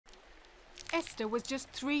Esther was just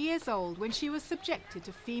 3 years old when she was subjected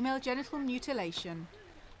to female genital mutilation.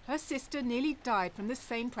 Her sister nearly died from the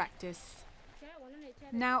same practice.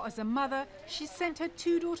 Now, as a mother, she's sent her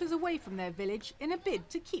 2 daughters away from their village in a bid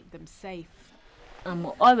to keep them safe. I'm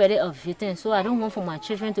already a victim, so I don't want for my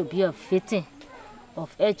children to be a victim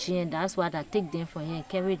of FGM. That's why I take them from here and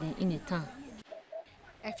carry them in the town.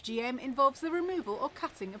 FGM involves the removal or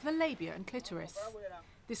cutting of the labia and clitoris.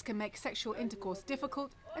 This can make sexual intercourse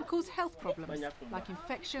difficult and cause health problems like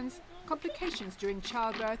infections, complications during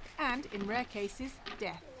childbirth and, in rare cases,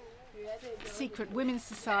 death. Secret women's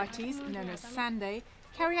societies, known as Sunday,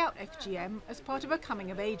 carry out FGM as part of a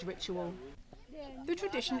coming-of-age ritual. The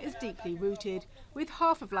tradition is deeply rooted, with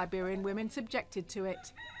half of Liberian women subjected to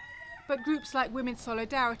it. But groups like Women's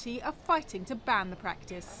Solidarity are fighting to ban the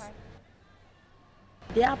practice.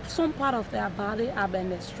 Some part of their body have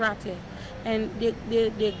been extracted, and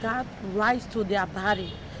they got rights to their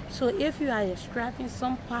body. So if you are extracting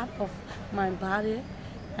some part of my body,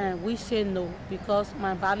 and we say no, because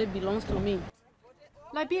my body belongs to me.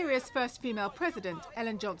 Liberia's first female president,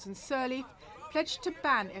 Ellen Johnson Sirleaf, pledged to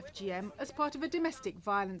ban FGM as part of a domestic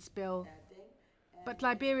violence bill. But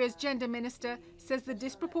Liberia's gender minister says the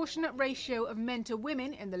disproportionate ratio of men to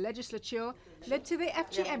women in the legislature led to the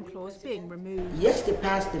FGM clause being removed. Yes, they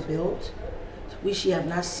passed the bill, which you have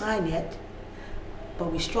not signed yet,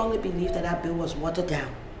 but we strongly believe that that bill was watered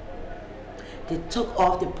down. They took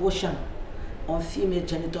off the portion on female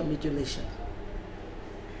genital mutilation.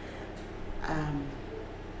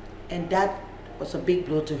 And that was a big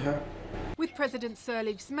blow to her. With President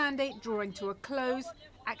Sirleaf's mandate drawing to a close,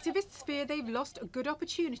 activists fear they've lost a good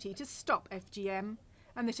opportunity to stop FGM,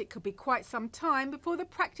 and that it could be quite some time before the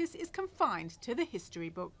practice is confined to the history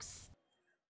books.